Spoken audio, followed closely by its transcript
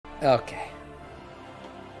Okay.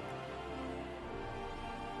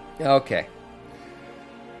 Okay.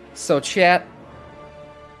 So chat,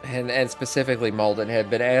 and specifically Malden,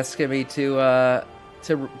 had been asking me to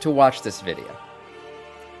watch this video.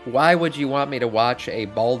 Why would you want me to watch a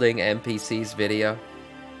balding NPC's video?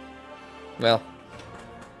 Well,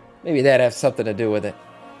 maybe that has something to do with it.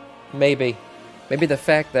 Maybe. Maybe the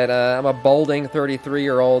fact that I'm a balding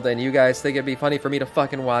 33-year-old and you guys think it'd be funny for me to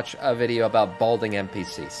fucking watch a video about balding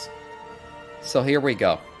NPCs. So here we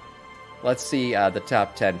go. Let's see the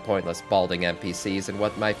top 10 pointless balding NPCs and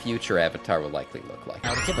what my future avatar will likely look like.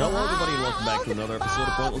 Hello everybody and welcome back to another episode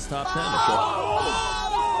of Pointless Top 10.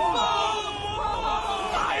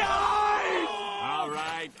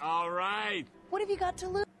 Alright. What have you got to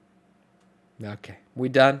lose? Okay, we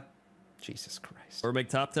done? Jesus Christ. Or make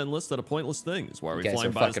top 10 lists out of pointless things. Why are we You guys flying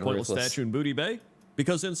are by this fucking pointless ruthless. statue in Booty Bay?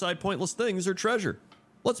 Because inside pointless things are treasure.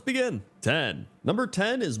 Let's begin. 10. Number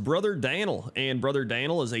 10 is Brother Daniel, and Brother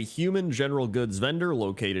Daniel is a human general goods vendor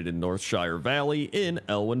located in Northshire Valley in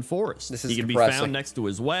Elwyn Forest. This is He can be depressing. found next to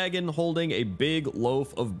his wagon holding a big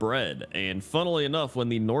loaf of bread. And funnily enough, when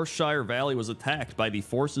the Northshire Valley was attacked by the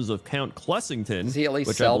forces of Count Clessington, Does he at least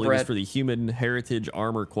which sell I believe bread? is for the Human Heritage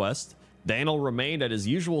Armor Quest, Daniel remained at his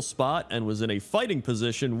usual spot and was in a fighting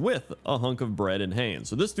position with a hunk of bread in hand.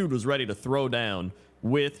 So this dude was ready to throw down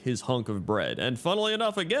with his hunk of bread. And funnily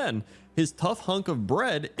enough, again, his tough hunk of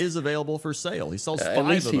bread is available for sale. He sells 5 At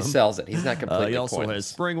least of he them. sells it. He's not completely He also pointless. has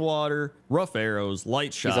spring water, rough arrows,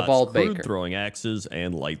 light shots, a bald crude baker. throwing axes,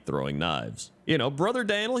 and light throwing knives. You know, Brother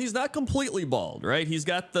Daniel, he's not completely bald, right? He's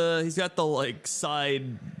got the like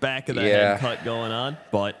side back of the Yeah. head cut going on.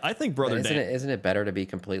 But I think Brother Daniel. Isn't it better to be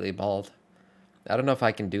completely bald? I don't know if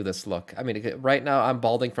I can do this look. I mean, right now I'm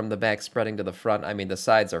balding from the back, spreading to the front. I mean, the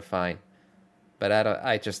sides are fine. But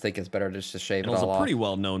I just think it's better just to shave it Daniel's all a pretty off.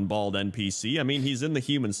 well-known bald NPC. I mean, he's in the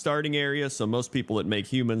human starting area, so most people that make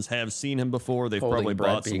humans have seen him before. They've Holding probably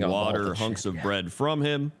bread, bought some being all bald water, and hunks shit, of yeah. bread from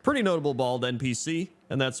him. Pretty notable bald NPC,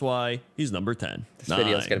 and that's why he's number 10. This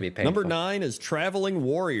video's gonna be painful. Number 9 is Traveling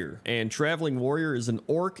Warrior, and Traveling Warrior is an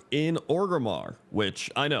orc in Orgrimmar, which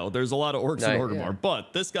I know there's a lot of orcs in Right, Orgrimmar, yeah.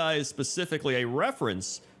 but this guy is specifically a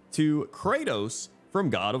reference to Kratos from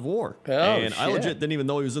God of War. Oh, and I shit. legit didn't even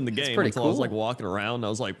know he was in the That's game pretty until I was cool. like walking around. And I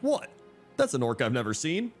was like, what? That's an orc I've never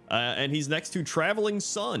seen. And he's next to Traveling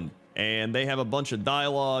Sun. And they have a bunch of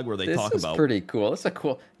dialogue where they This talk is about pretty cool. It's a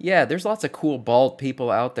cool... Yeah, there's lots of cool bald people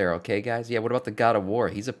out there, okay, guys? Yeah, what about the God of War?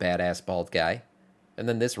 He's a badass bald guy. And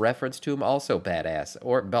then this reference to him, also badass.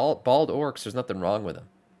 Or bald orcs, there's nothing wrong with them.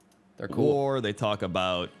 They're cool. war. They talk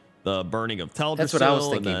about the burning of Teldrassil. That's what I was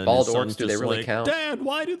and thinking. then Bald his son's orcs, do they just really like, count? Dad,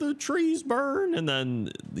 why do the trees burn? And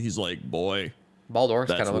then he's like, boy, Bald orcs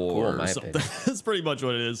that's kind of look war cool, in or my something. opinion. That's pretty much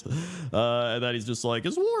what it is. And then he's just like,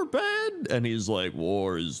 is war bad? And he's like,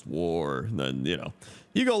 war is war. And then, you know,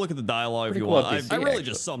 you go look at the dialogue if Pretty you cool want. NPC, I really actually.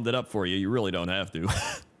 just summed it up for you. You really don't have to.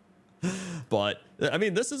 But, I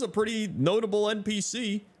mean, this is a pretty notable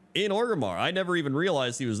NPC in Orgrimmar. I never even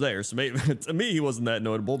realized he was there. So maybe, to me, he wasn't that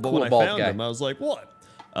notable. But Cool when I bald found guy. him, I was like, what?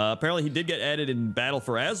 Apparently, he did get added in Battle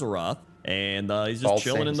for Azeroth. And he's just Bald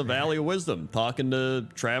chilling in things, the man. Valley of Wisdom, talking to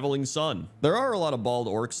Traveling Sun. There are a lot of bald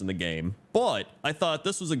orcs in the game, but I thought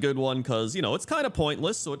this was a good one because, you know, it's kind of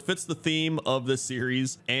pointless, so it fits the theme of this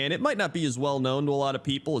series, and it might not be as well known to a lot of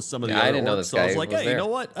people as some of the Yeah, I other didn't know orcs, this so I was guy like, was hey, there. you know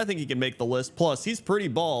what? I think he can make the list. Plus, he's pretty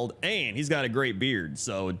bald, and he's got a great beard,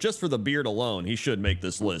 so just for the beard alone, he should make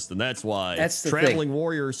this list, and that's why That's the Traveling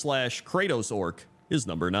Warrior / Kratos Orc is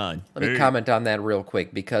number 9. Let me comment on that real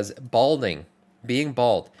quick, because being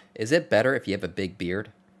bald, is it better if you have a big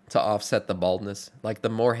beard to offset the baldness? Like the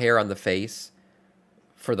more hair on the face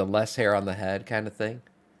for the less hair on the head kind of thing?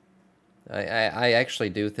 I actually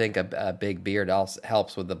do think a big beard also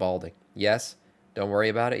helps with the balding. Yes? Don't worry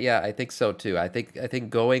about it? Yeah, I think so too. I think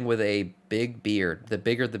going with a big beard, the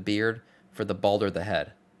bigger the beard for the balder the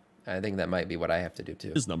head. I think that might be what I have to do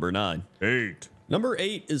too. Is number 9. 8. Number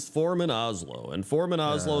 8 is Foreman Oslo, and Foreman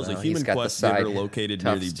Oslo is a he's human got the quest giver side located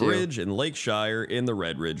near the tufts, too. bridge in Lakeshire in the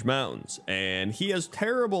Red Ridge Mountains, and he has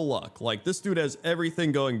terrible luck. Like, this dude has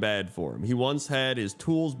everything going bad for him. He once had his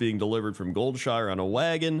tools being delivered from Goldshire on a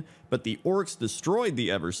wagon, but the orcs destroyed the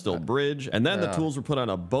Everstill Bridge, and then the tools were put on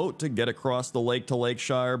a boat to get across the lake to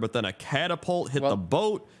Lakeshire, but then a catapult hit the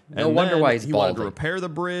boat, no and wonder then why he's he wanted to balding. repair the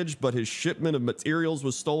bridge, but his shipment of materials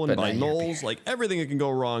was stolen But by now you're gnolls. Like, everything that can go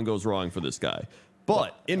wrong goes wrong for this guy.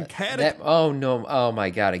 But in Oh no! Oh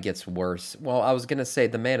my God! It gets worse. Well, I was gonna say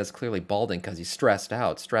the man is clearly balding because he's stressed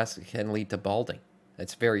out. Stress can lead to balding.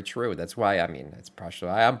 That's very true. That's why that's partially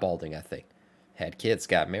why I'm balding. I think had kids,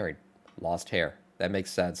 got married, lost hair. That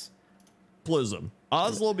makes sense. cataclysm.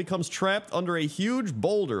 Oslo becomes trapped under a huge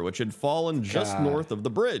boulder which had fallen just north of the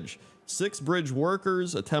bridge. 6 bridge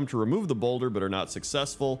workers attempt to remove the boulder but are not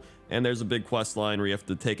successful, and there's a big quest line where you have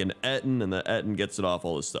to take an Etten, and the Etten gets it off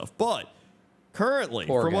all this stuff. But currently,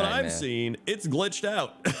 from what I've seen, it's glitched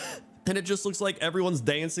out. And it just looks like everyone's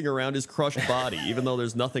dancing around his crushed body, even though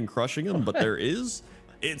there's nothing crushing him, but there is.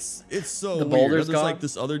 It's so the weird. boulder's There's gone? like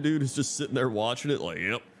this other dude who's just sitting there watching it like,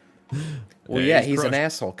 yep. Well, yeah, he's an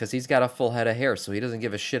asshole because he's got a full head of hair, so he doesn't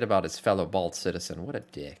give a shit about his fellow bald citizen. What a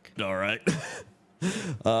dick. All right.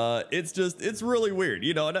 It's really weird,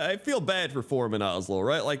 you know, and I feel bad for Foreman Oslo,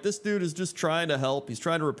 right? Like, this dude is just trying to help. He's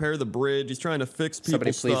trying to repair the bridge. He's trying to fix people's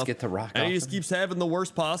Somebody stuff. please get the rock and off he just him. keeps having the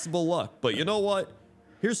worst possible luck. But you know what?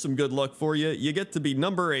 Here's some good luck for you. You get to be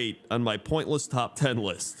number 8 on my pointless top 10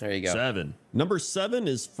 list. There you go. 7. Number 7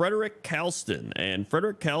 is Frederick Kalston. And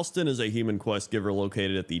Frederick Kalston is a human quest giver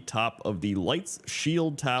located at the top of the Light's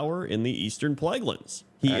Shield Tower in the Eastern Plaguelands.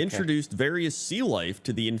 He introduced various sea life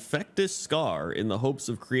to the Infectus Scar in the hopes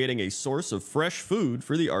of creating a source of fresh food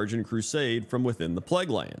for the Argent Crusade from within the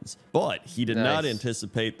Plaguelands. But he did not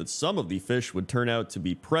anticipate that some of the fish would turn out to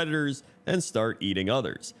be predators and start eating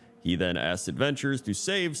others. He then asked adventurers to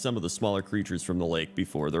save some of the smaller creatures from the lake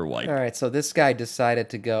before they're wiped. All right, so this guy decided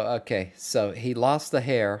to go, okay, so he lost the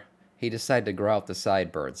hair. He decided to grow out the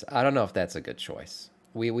sideburns. I don't know if that's a good choice.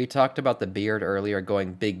 We talked about the beard earlier,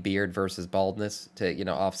 going big beard versus baldness to, you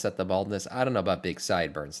know, offset the baldness. I don't know about big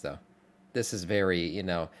sideburns, though. This is very, you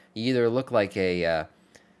know, you either look like a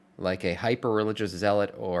hyper-religious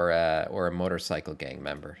zealot or a motorcycle gang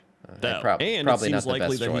member. And probably it not seems the likely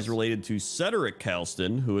best that choice. he's related to Cedric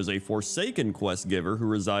Kalston, who is a Forsaken quest giver who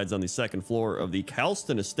resides on the 2nd floor of the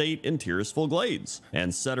Kalston estate in Tirisful Glades.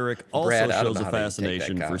 And Cedric also shows a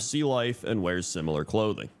fascination for sea life and wears similar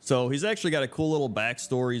clothing. So he's actually got a cool little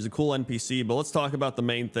backstory. He's a cool NPC, but let's talk about the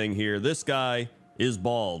main thing here. This guy is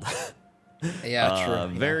bald. Yeah,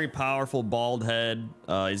 true. Very powerful bald head.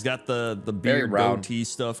 He's got the beard goatee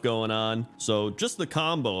stuff going on. So just the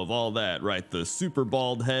combo of all that, right? The super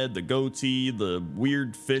bald head, the goatee, the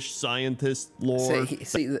weird fish scientist lore.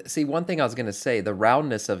 See, one thing I was gonna say, the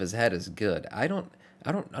roundness of his head is good. I don't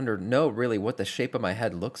know really what the shape of my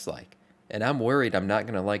head looks like, and I'm worried I'm not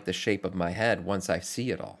gonna like the shape of my head once I see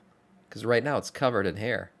it all, because right now it's covered in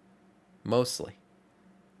hair, mostly.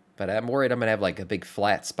 But I'm worried I'm going to have like a big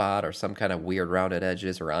flat spot or some kind of weird rounded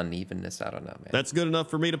edges or unevenness. I don't know, man. That's good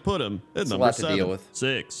enough for me to put him at number a lot 7. to deal with.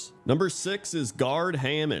 6. Number 6 is Guard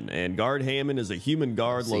Hammond. And Guard Hammond is a human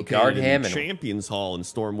guard located in the Champions Hall in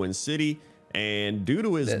Stormwind City. And due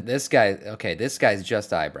to his... This guy's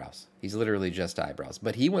just eyebrows. He's literally just eyebrows.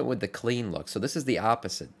 But he went with the clean look. So this is the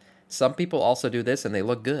opposite. Some people also do this and they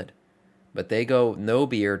look good. But they go no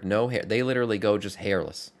beard, no hair. They literally go just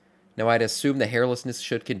hairless. Now, I'd assume the hairlessness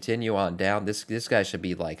should continue on down. This guy should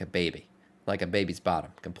be like a baby, like a baby's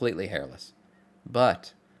bottom, completely hairless.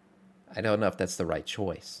 But I don't know if that's the right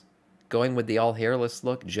choice. Going with the all hairless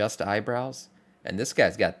look, just eyebrows, and this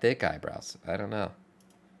guy's got thick eyebrows. I don't know.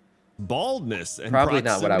 Baldness and Probably proximity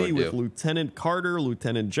not what I would with do. Lieutenant Carter,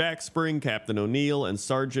 Lieutenant Jack Spring, Captain O'Neill, and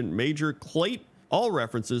Sergeant Major Clayt. All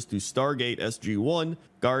references to Stargate SG-1.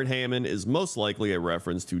 Guard Hammond is most likely a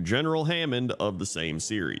reference to General Hammond of the same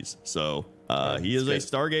series. So he is a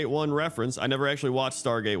Stargate 1 reference. I never actually watched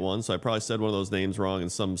Stargate 1, so I probably said one of those names wrong,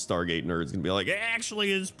 and some Stargate nerd's gonna be like,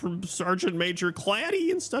 actually, it's Sergeant Major Clatty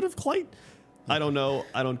instead of Clayt. I don't know.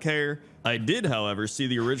 I don't care. I did, however, see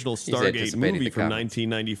the original Stargate movie from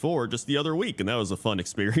 1994 just the other week, and that was a fun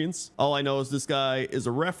experience. All I know is this guy is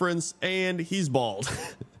a reference, and he's bald.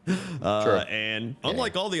 And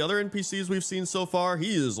unlike all the other NPCs we've seen so far,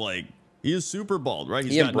 he is super bald, right?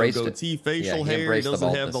 He's got no goatee, facial hair. He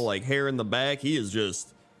doesn't have the like hair in the back. He is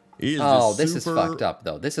just this is fucked up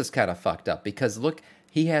though. This is kind of fucked up because look,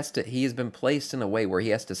 he has been placed in a way where he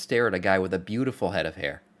has to stare at a guy with a beautiful head of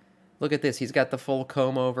hair. Look at this. He's got the full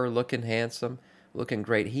comb over, looking handsome, looking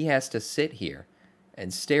great. He has to sit here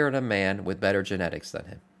and stare at a man with better genetics than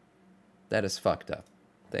him. That is fucked up.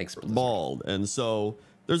 Thanks, Blizzard. Bald. And so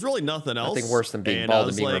there's really nothing else. Nothing worse than being bald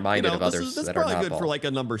and being reminded of others that are not bald. That's probably good for like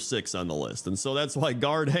a number 6 on the list. And so that's why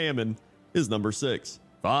Guard Hammond is number 6.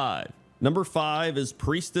 5. Number 5 is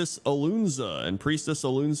Priestess Alunza. And Priestess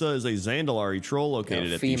Alunza is a Zandalari troll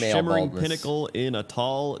located at the Shimmering Pinnacle in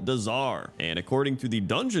Atal Dazar. And according to the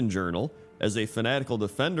Dungeon Journal, As a fanatical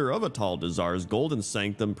defender of Atal Dazar's golden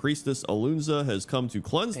sanctum, Priestess Alunza has come to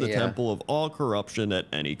cleanse the temple of all corruption at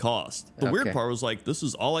any cost. The weird part was like, this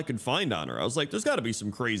is all I could find on her. I was like, there's got to be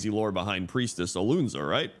some crazy lore behind Priestess Alunza,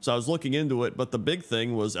 right? So I was looking into it, but the big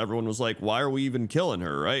thing was everyone was like, why are we even killing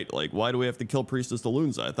her, right? Like, why do we have to kill Priestess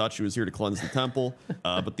Alunza? I thought she was here to cleanse the temple,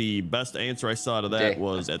 but the best answer I saw to that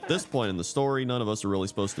was, at this point in the story, none of us are really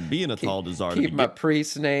supposed to be in Atal Dazar. Keep my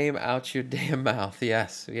priest's name out your damn mouth.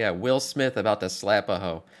 Yes. Yeah, Will Smith about to slap a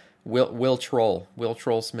hoe. Will Troll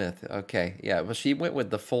Smith. Okay, yeah. Well, she went with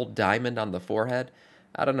the full diamond on the forehead.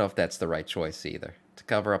 I don't know if that's the right choice either. To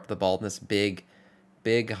cover up the baldness, big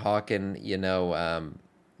hawking, you know,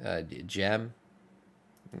 gem,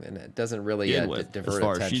 and it doesn't really divert as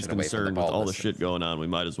far as attention she's away concerned, from the with all the baldness. shit going on, we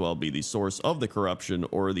might as well be the source of the corruption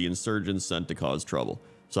or the insurgents sent to cause trouble.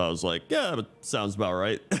 So I was like, yeah, but sounds about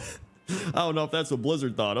right. I don't know if that's what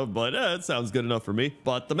Blizzard thought of, but it sounds good enough for me.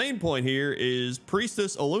 But the main point here is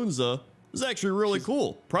Priestess Alunza is actually really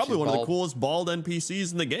cool. Probably one of the coolest bald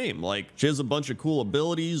NPCs in the game. Like, she has a bunch of cool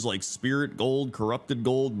abilities like Spirit Gold, Corrupted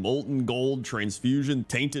Gold, Molten Gold, Transfusion,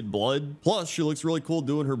 Tainted Blood. Plus, she looks really cool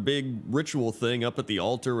doing her big ritual thing up at the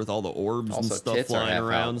altar with all the orbs and stuff flying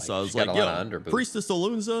around. Like, so I was like, yo, Priestess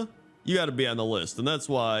Alunza, you got to be on the list. And that's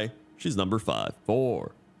why she's number 5.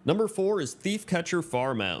 4. Number 4 is Thief Catcher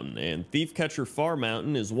Far Mountain, and Thief Catcher Far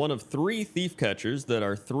Mountain is one of 3 thief catchers that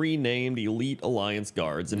are 3 named elite alliance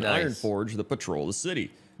guards in Ironforge that patrol the city.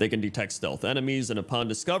 They can detect stealth enemies, and upon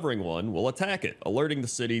discovering one, will attack it, alerting the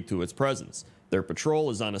city to its presence. Their patrol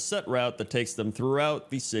is on a set route that takes them throughout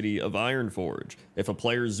the city of Ironforge. If a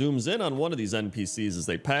player zooms in on one of these NPCs as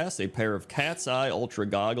they pass, a pair of cat's eye ultra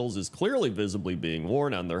goggles is clearly visibly being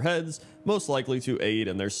worn on their heads, most likely to aid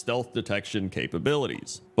in their stealth detection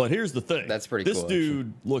capabilities. But here's the thing. That's pretty cool. This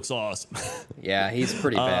dude looks awesome. Yeah, he's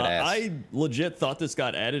pretty badass. I legit thought this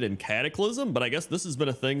got added in Cataclysm, but I guess this has been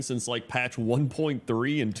a thing since like patch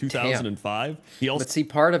 1.3 in 2005. He also, but see,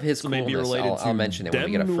 part of his coolness, may be related I'll mention it when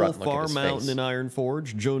we get a front look at his Mountain face. in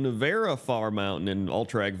Ironforge, Jonavera Far Mountain in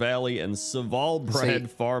Ultrag Valley, and Savalbrad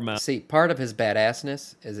Far Mountain. See, part of his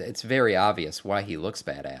badassness is it's very obvious why he looks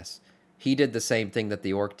badass. He did the same thing that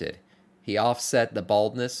the orc did. He offset the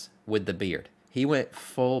baldness with the beard. He went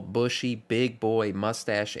full bushy, big boy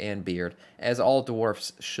mustache and beard, as all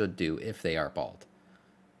dwarfs should do if they are bald.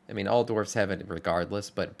 I mean, all dwarfs have it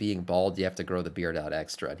regardless, but being bald, you have to grow the beard out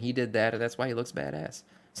extra. And he did that, and that's why he looks badass.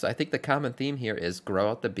 So I think the common theme here is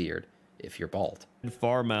grow out the beard if you're bald.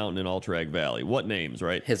 Far Mountain in Ultrag Valley. What names,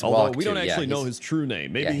 right? His Although walk we don't too, actually know his true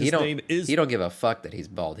name. Maybe his name is... He don't give a fuck that he's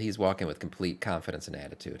bald. He's walking with complete confidence and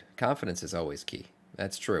attitude. Confidence is always key.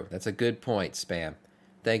 That's true. That's a good point, Spam.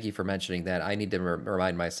 Thank you for mentioning that. I need to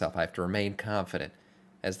remind myself I have to remain confident.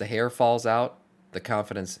 As the hair falls out, the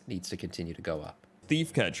confidence needs to continue to go up.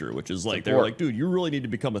 Thief Catcher, which is like, they're like, dude, you really need to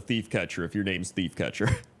become a Thief Catcher if your name's Thief Catcher.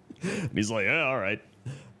 And he's like, yeah, all right.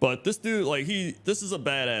 But this dude, like, this is a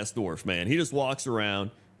badass dwarf, man. He just walks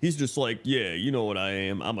around. He's just like, yeah, you know what I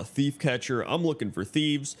am. I'm a thief catcher. I'm looking for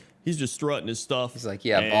thieves. He's just strutting his stuff. He's like,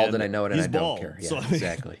 yeah, bald and I know it and I don't care. Yeah, so,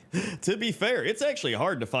 exactly. To be fair, it's actually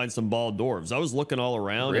hard to find some bald dwarves. I was looking all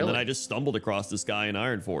around and then I just stumbled across this guy in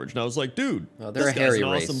Ironforge. And I was like, dude, this guy's an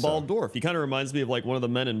awesome bald dwarf. He kind of reminds me of like one of the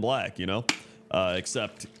Men in Black, you know?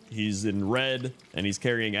 Except he's in red and he's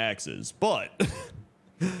carrying axes. But...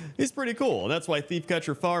 he's pretty cool, and that's why Thief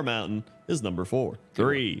Catcher Far Mountain is number 4.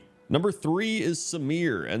 3. Number 3 is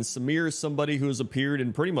Samir, and Samir is somebody who has appeared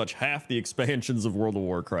in pretty much half the expansions of World of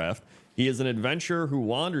Warcraft. He is an adventurer who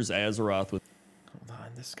wanders Azeroth with... Hold on,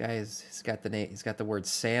 this guy he's got the name, he's got the word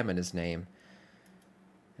Sam in his name,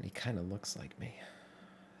 and he kind of looks like me.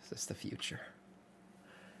 Is this the future?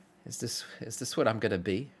 Is this what I'm gonna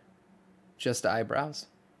be? Just eyebrows?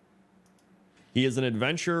 He is an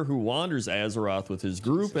adventurer who wanders Azeroth with his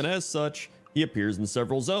group, and as such, he appears in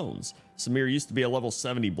several zones. Samir used to be a level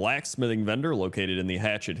 70 blacksmithing vendor located in the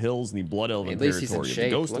Hatchet Hills in the Blood Elven territory of the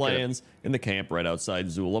Ghostlands in the camp right outside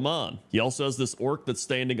Zulaman. He also has this orc that's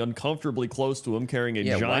standing uncomfortably close to him carrying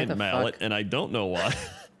a giant mallet, and I don't know why.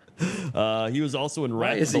 He was also in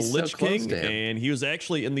Rat the Lich King, and he was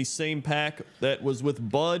actually in the same pack that was with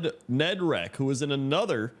Bud Nedrek, who was in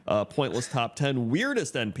another pointless top 10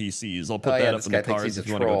 weirdest NPCs. I'll put that up in the cards if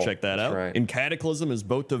you want to go check that out. Right. In Cataclysm, his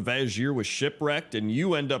boat to Vazir was shipwrecked, and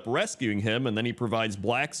you end up rescuing him, and then he provides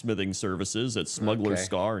blacksmithing services at Smuggler's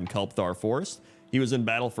Scar in Kelpthar Forest. He was in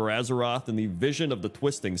Battle for Azeroth in the Vision of the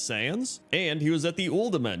Twisting Sands, and he was at the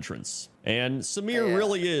Uldum entrance. And Samir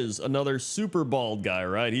really is another super bald guy,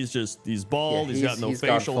 right? He's bald, he's got no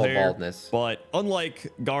facial hair. Baldness. But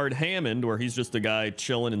unlike Guard Hammond, where he's just a guy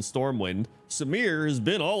chilling in Stormwind, Samir has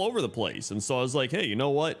been all over the place. And so I was like, hey, you know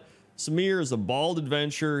what? Samir is a bald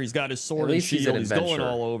adventurer. He's got his sword and least he's shield. an He's going adventurer.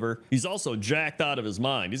 all over. He's also jacked out of his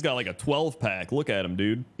mind. He's got like a 12-pack. Look at him,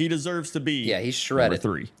 dude. He deserves to be Yeah, he's shredded.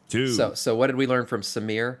 number 3. 2. So what did we learn from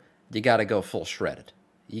Samir? You got to go full shredded.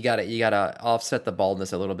 You got to offset the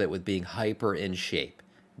baldness a little bit with being hyper in shape.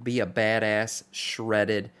 Be a badass,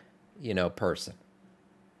 shredded, person.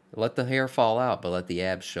 Let the hair fall out, but let the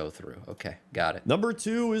abs show through. Okay, got it. Number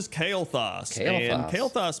 2 is Kael'thas. And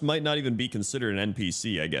Kael'thas might not even be considered an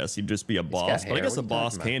NPC, I guess. He'd just be a boss. But I guess a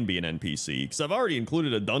boss can be an NPC. Because I've already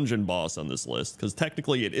included a dungeon boss on this list. Because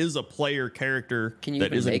technically it is a player character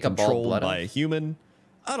that isn't controlled by a human.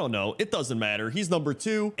 I don't know. It doesn't matter. He's number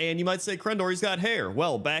 2. And you might say, Krendor, he's got hair.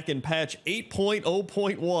 Well, back in patch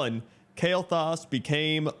 8.0.1, Kael'thas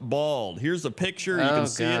became bald. Here's a picture. You can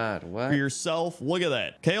see it for yourself. Look at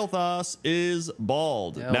that. Kael'thas is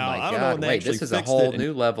bald. Now, I don't know when they actually this is a whole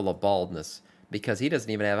new level of baldness because he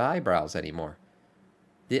doesn't even have eyebrows anymore.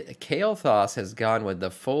 Kael'thas has gone with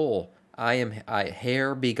the full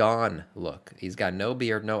hair be gone look. He's got no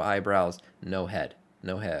beard, no eyebrows, no head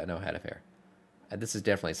of hair. This is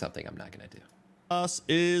definitely something I'm not going to do. Kael'thas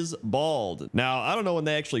is bald. Now, I don't know when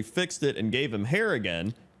they actually fixed it and gave him hair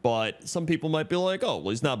again. But some people might be like, oh, well,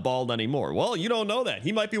 he's not bald anymore. Well, you don't know that.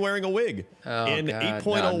 He might be wearing a wig. In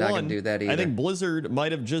 8.01, I think Blizzard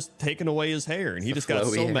might have just taken away his hair. And he just got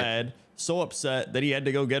so mad, so upset that he had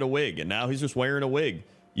to go get a wig. And now he's just wearing a wig.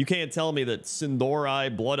 You can't tell me that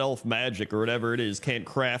Sindori Blood Elf Magic or whatever it is can't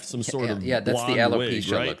craft some sort of that's the blonde alopecia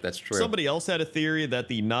wig, right? look. That's true. Somebody else had a theory that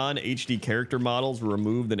the non-HD character models were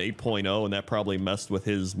removed in 8.0, and that probably messed with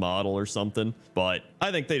his model or something. But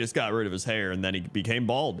I think they just got rid of his hair, and then he became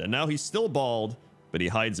bald. And now he's still bald, but he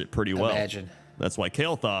hides it pretty well. Imagine. That's why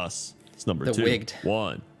Kael'thas is number 2. Wigged.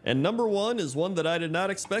 1. And number 1 is one that I did not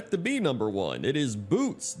expect to be number 1. It is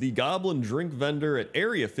Boots, the goblin drink vendor at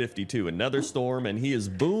Area 52 in Netherstorm, and he is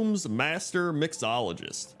Boom's master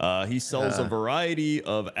mixologist. He sells a variety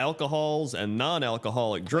of alcohols and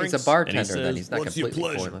non-alcoholic drinks. He's a bartender, and he says, then. He's not what's your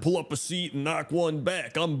completely pleasure? pointless. Pull up a seat and knock one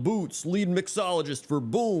back. I'm Boots, lead mixologist for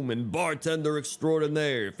Boom and bartender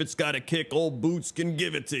extraordinaire. If it's got a kick, old Boots can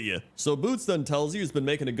give it to you. So Boots then tells you he's been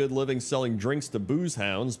making a good living selling drinks to booze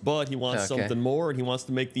hounds, but he wants something more, and he wants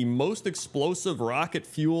to make the most explosive rocket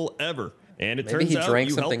fuel ever. And it turns out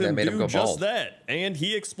you help him do just that, and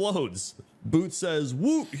he explodes. Boots says,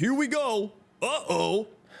 whoop, here we go. Uh-oh.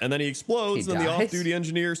 And then he explodes, and the off-duty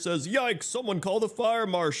engineer says, yikes, someone call the fire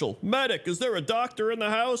marshal. Medic, is there a doctor in the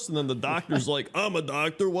house? And then the doctor's like, I'm a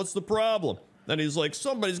doctor, what's the problem? Then he's like,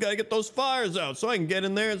 somebody's got to get those fires out so I can get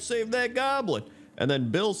in there and save that goblin. And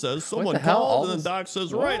then Bill says, someone called, and then Doc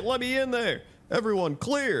says, right, let me in there. Everyone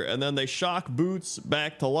clear. And then they shock Boots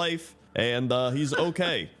back to life, and he's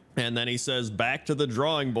okay. And then he says, back to the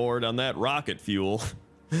drawing board on that rocket fuel.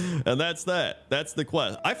 And that's that. That's the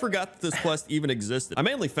quest. I forgot that this quest even existed. I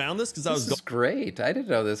mainly found this because I was great. I didn't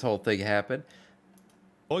know this whole thing happened.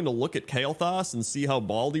 Going to look at Kael'thas and see how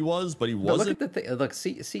bald he was, but he wasn't. Look at the thing. Look,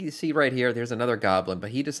 see right here. There's another goblin,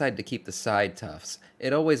 but he decided to keep the side tufts.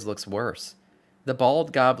 It always looks worse. The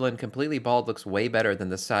bald goblin, completely bald, looks way better than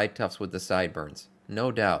the side tufts with the sideburns.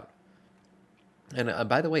 No doubt. And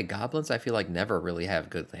by the way, goblins, I feel like never really have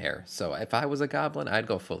good hair. So if I was a goblin, I'd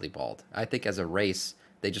go fully bald. I think as a race,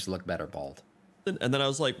 they just look better bald. And then I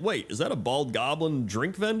was like, wait, is that a bald goblin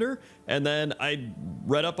drink vendor? And then I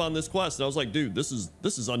read up on this quest, and I was like, dude, this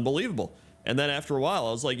is unbelievable. And then after a while,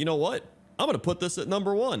 I was like, you know what? I'm going to put this at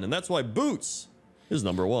number 1, and that's why Boots is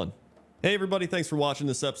number 1. Hey, everybody, thanks for watching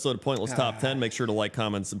this episode of Pointless Top 10. Make sure to like,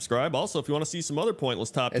 comment, subscribe. Also, if you want to see some other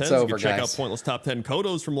Pointless Top 10s, you can check out Pointless Top 10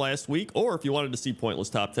 Kodos from last week, or if you wanted to see Pointless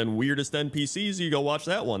Top 10 Weirdest NPCs, you go watch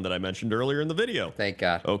that one that I mentioned earlier in the video. Thank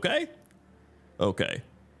God. Okay? Okay.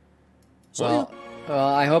 So, well,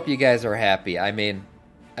 I hope you guys are happy. I mean,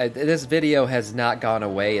 this video has not gone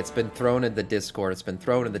away. It's been thrown in the Discord. It's been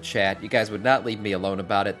thrown in the chat. You guys would not leave me alone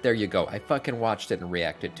about it. There you go. I fucking watched it and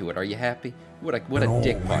reacted to it. Are you happy? What a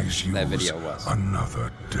dick punch that video was.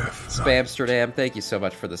 Another Death Spamsterdam, thank you so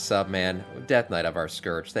much for the sub, man. Death Knight of our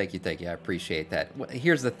Scourge. Thank you. I appreciate that.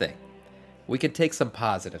 Here's the thing. We can take some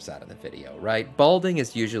positives out of the video, right? Balding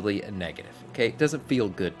is usually a negative, okay? It doesn't feel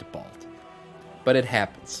good to bald. But it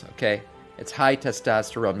happens, okay? It's high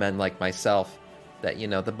testosterone men like myself that, you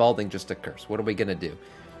know, the balding just occurs. What are we going to do?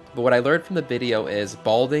 But what I learned from the video is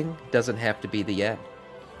balding doesn't have to be the end.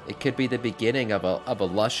 It could be the beginning of a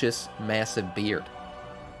luscious, massive beard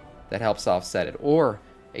that helps offset it. Or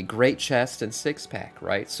a great chest and six-pack,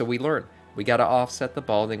 right? So we learn. We got to offset the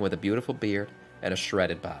balding with a beautiful beard and a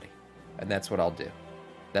shredded body. And that's what I'll do.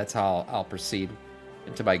 That's how I'll proceed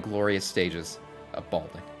into my glorious stages of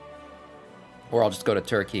balding. Or I'll just go to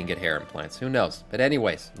Turkey and get hair implants. Who knows? But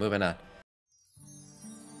anyways, moving on.